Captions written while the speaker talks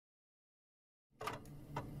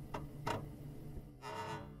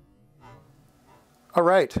All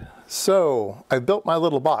right, so I built my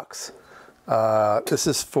little box. This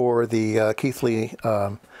is for the Keithley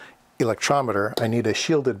electrometer. I need a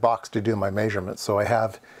shielded box to do my measurements. So I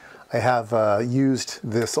have used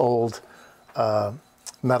this old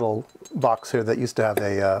metal box here that used to have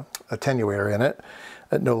a attenuator in it.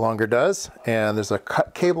 It no longer does. And there's a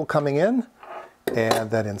cable coming in.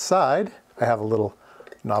 And then inside, I have a little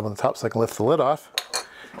knob on the top so I can lift the lid off.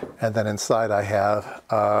 And then inside I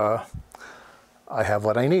have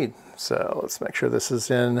what I need. So let's make sure this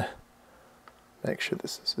is in. Make sure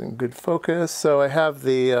this is in good focus. So I have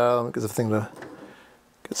the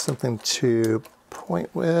get something to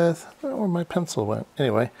point with. I don't know where my pencil went.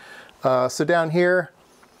 Anyway, so down here,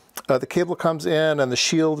 the cable comes in and the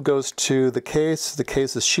shield goes to the case. The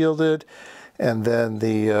case is shielded, and then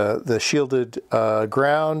the shielded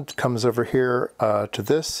ground comes over here to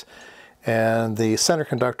this, and the center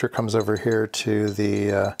conductor comes over here to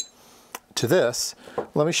the to this.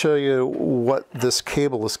 Let me show you what this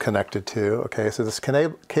cable is connected to. Okay, so this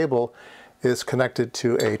cable is connected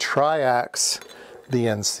to a triax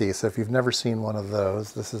BNC. So if you've never seen one of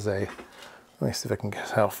those, this is a, let me see if I can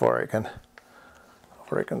guess how far I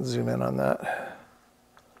can zoom in on that.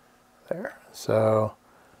 There. So,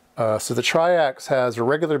 so the triax has a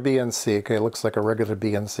regular BNC. Okay, it looks like a regular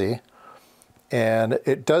BNC. And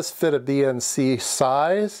it does fit a BNC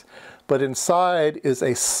size, but inside is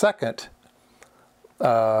a second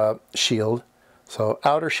shield. So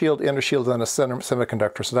outer shield, inner shield, and a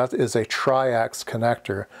semiconductor. So that is a triax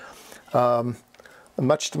connector.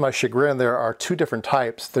 Much to my chagrin, there are two different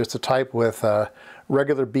types. There's a type with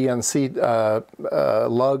regular BNC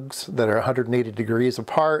lugs that are 180 degrees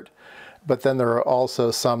apart, but then there are also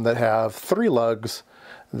some that have 3 lugs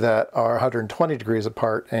that are 120 degrees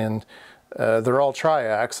apart, and they're all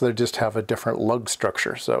triax, they just have a different lug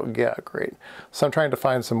structure. So yeah, great. So I'm trying to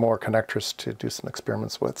find some more connectors to do some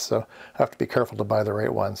experiments with, so I have to be careful to buy the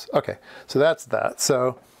right ones. Okay, so that's that.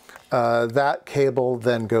 So that cable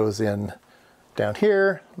then goes in down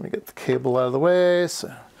here. Let me get the cable out of the way so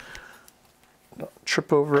don't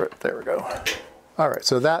trip over it. There we go. All right,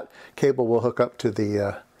 so that cable will hook up to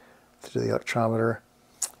the electrometer,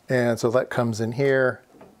 and so that comes in here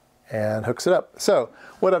and hooks it up. So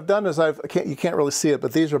what I've done is you can't really see it,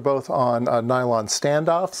 but these are both on nylon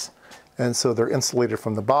standoffs, and so they're insulated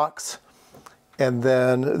from the box. And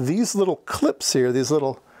then these little clips here, these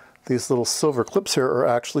little silver clips here are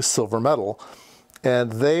actually silver metal,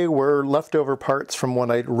 and they were leftover parts from when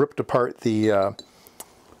I ripped apart the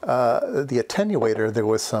attenuator. There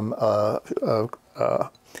was some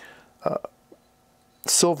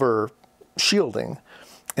silver shielding.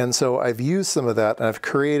 And so I've used some of that, and I've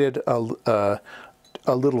created a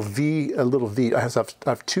little V. I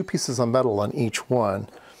have 2 pieces of metal on each one.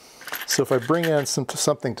 So if I bring in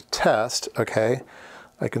something to test, okay,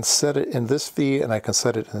 I can set it in this V and I can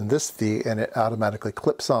set it in this V, and it automatically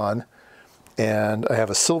clips on. And I have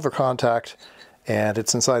a silver contact, and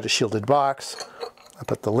it's inside a shielded box. I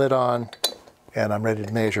put the lid on, and I'm ready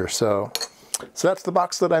to measure. So that's the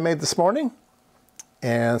box that I made this morning.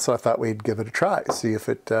 And so I thought we'd give it a try, see if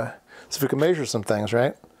we can measure some things,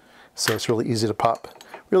 right? So it's really easy to pop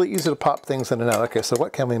things in and out. Okay, so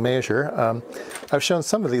what can we measure? I've shown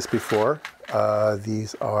some of these before.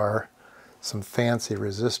 These are some fancy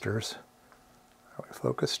resistors. Are we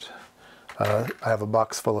focused? I have a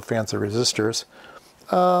box full of fancy resistors.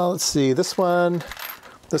 Let's see, this one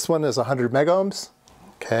is 100 megohms.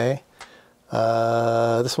 Okay.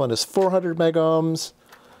 This one is 400 megohms.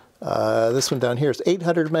 This one down here is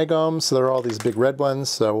 800 megohms, so there are all these big red ones,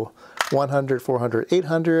 so 100, 400,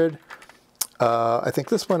 800. I think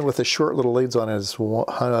this one with the short little leads on it is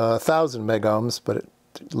 1,000 megohms, but it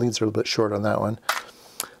leads are a little bit short on that one.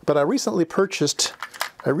 But I recently purchased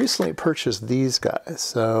these guys.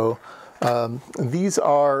 So these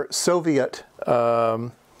are Soviet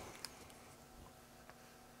resistors.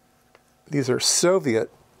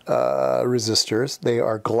 They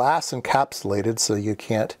are glass encapsulated, so you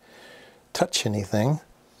can't touch anything.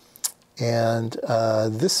 And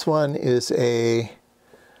this one is a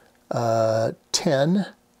 10.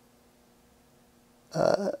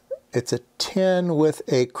 It's a 10 with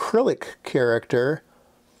acrylic character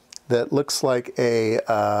that looks like a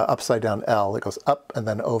upside down L. It goes up and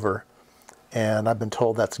then over. And I've been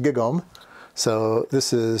told that's Gigaohm. So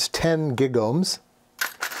this is 10 gigohms.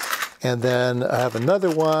 And then I have another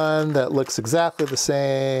one that looks exactly the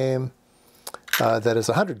same, that is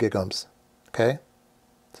 100 gigohms. Okay,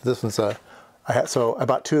 so this one's so I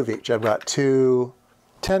bought 2 of each. I've got 2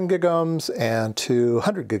 10 gigohms and 2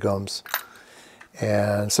 100 gigohms.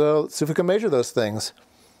 And so let's see if we can measure those things.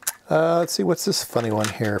 Let's see, what's this funny one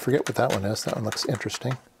here? I forget what that one is. That one looks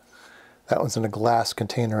interesting. That one's in a glass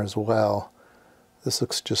container as well. This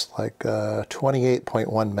looks just like 28.1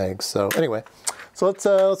 megs. So anyway, so let's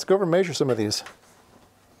go over and measure some of these.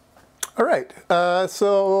 All right,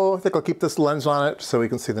 so I think I'll keep this lens on it so we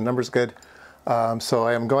can see the numbers good. So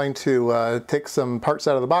I am going to take some parts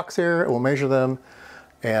out of the box here. We'll measure them,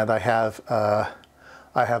 and I have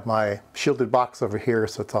my shielded box over here,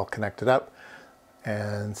 so it's all connected up.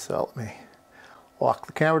 And so let me lock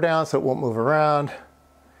the camera down so it won't move around.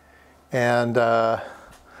 And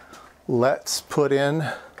let's put in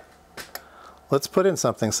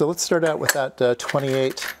something. So let's start out with that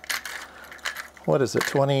 28. What is it?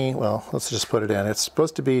 20. Well, let's just put it in. It's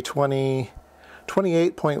supposed to be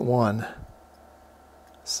 28.1.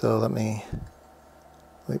 So let me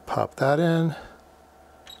pop that in.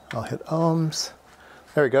 I'll hit ohms.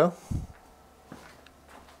 There we go.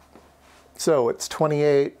 So it's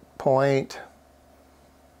 28 point.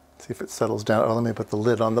 See if it settles down. Oh, let me put the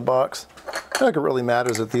lid on the box. I don't think it really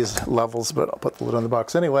matters at these levels, but I'll put the lid on the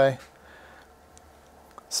box anyway.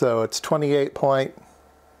 So it's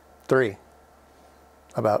 28.3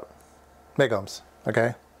 about megohms,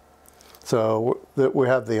 okay? So we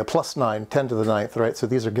have the +9, 10 to the 9th, right? So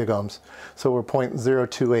these are gigohms. So we're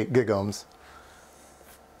 0.028 gigohms.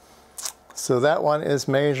 So that one is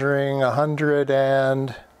measuring 100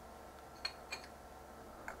 and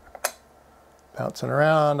bouncing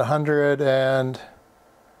around 100 and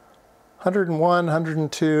 101,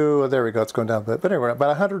 102. Oh, there we go. It's going down a bit. But anyway, about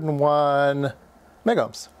 101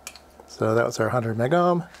 megohms. So that was our 100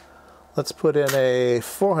 megohm. Let's put in a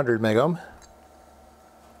 400 megohm.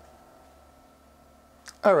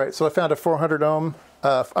 All right, so I found a 400 ohm.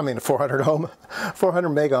 400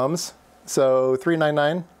 megohms. So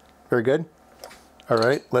 399. Very good. All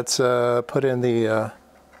right, let's put in the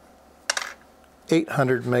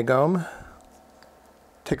 800 megohm.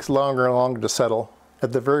 Takes longer and longer to settle.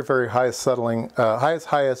 At the very, very highest settling,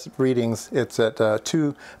 highest readings, it's at a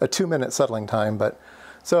 2-minute settling time. But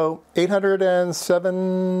so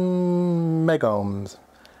 807 megohms,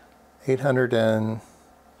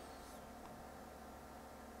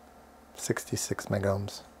 866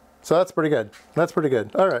 megohms. So that's pretty good. That's pretty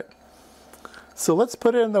good. All right. So let's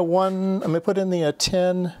put in the I'm going to put in the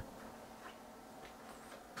 10.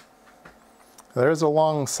 There's a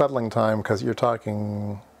long settling time because you're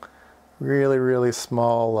talking really, really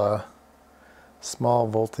small, small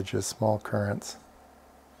voltages, small currents.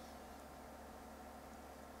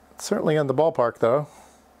 Certainly in the ballpark, though.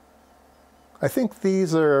 I think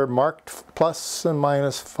these are marked plus and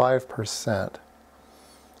minus 5%.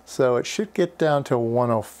 So it should get down to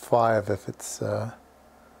 105 if it's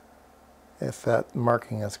if that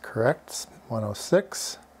marking is correct.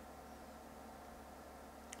 106.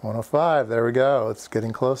 105, there we go. It's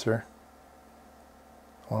getting closer.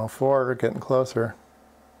 104, getting closer.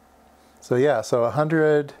 So yeah, so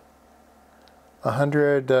 100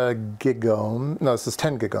 gigohm. No, this is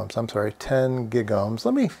 10 gigohms. I'm sorry, 10 gigohms.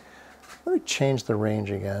 Let me change the range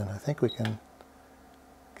again. I think we can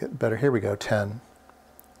get better. Here we go. 10.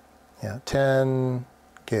 Yeah, 10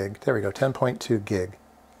 gig. There we go. 10.2 gig.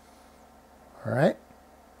 All right.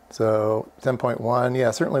 So 10.1. Yeah,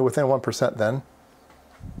 certainly within 1% then.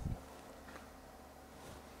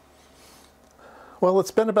 Well,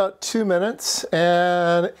 it's been about 2 minutes,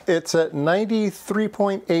 and it's at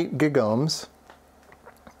 93.8 gigohms.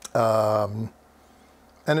 And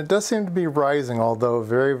it does seem to be rising, although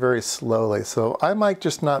very, very slowly. So I might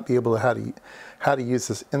just not be able to how to use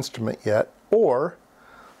this instrument yet. Or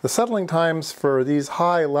the settling times for these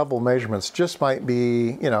high-level measurements just might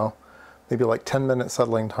be, you know, maybe like 10-minute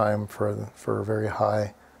settling time for very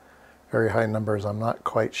high numbers. I'm not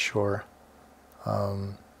quite sure.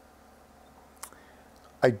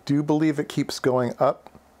 I do believe it keeps going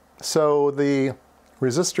up. So the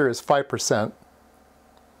resistor is 5%.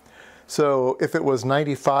 So if it was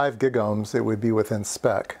 95 gigohms, it would be within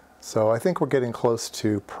spec. So I think we're getting close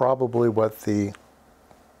to probably what the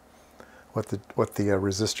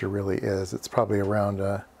resistor really is. It's probably around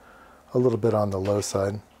a little bit on the low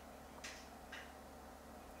side.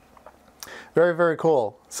 Very, very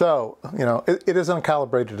cool. So, you know, it is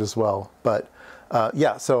uncalibrated as well. But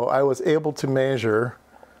yeah, so I was able to measure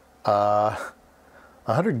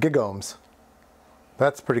 100 gigohms.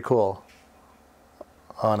 That's pretty cool.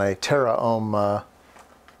 On a Tera ohm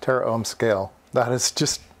scale. That is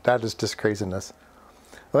just craziness.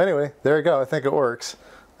 Well, anyway, there you go. I think it works.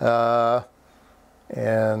 Yeah,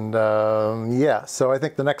 so I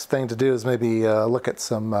think the next thing to do is maybe look at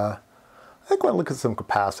some. I think I want to look at some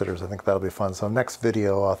capacitors. I think that'll be fun. So next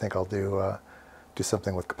video, I think I'll do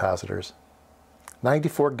something with capacitors.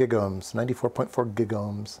 94 gigohms, 94.4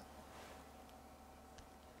 gigohms.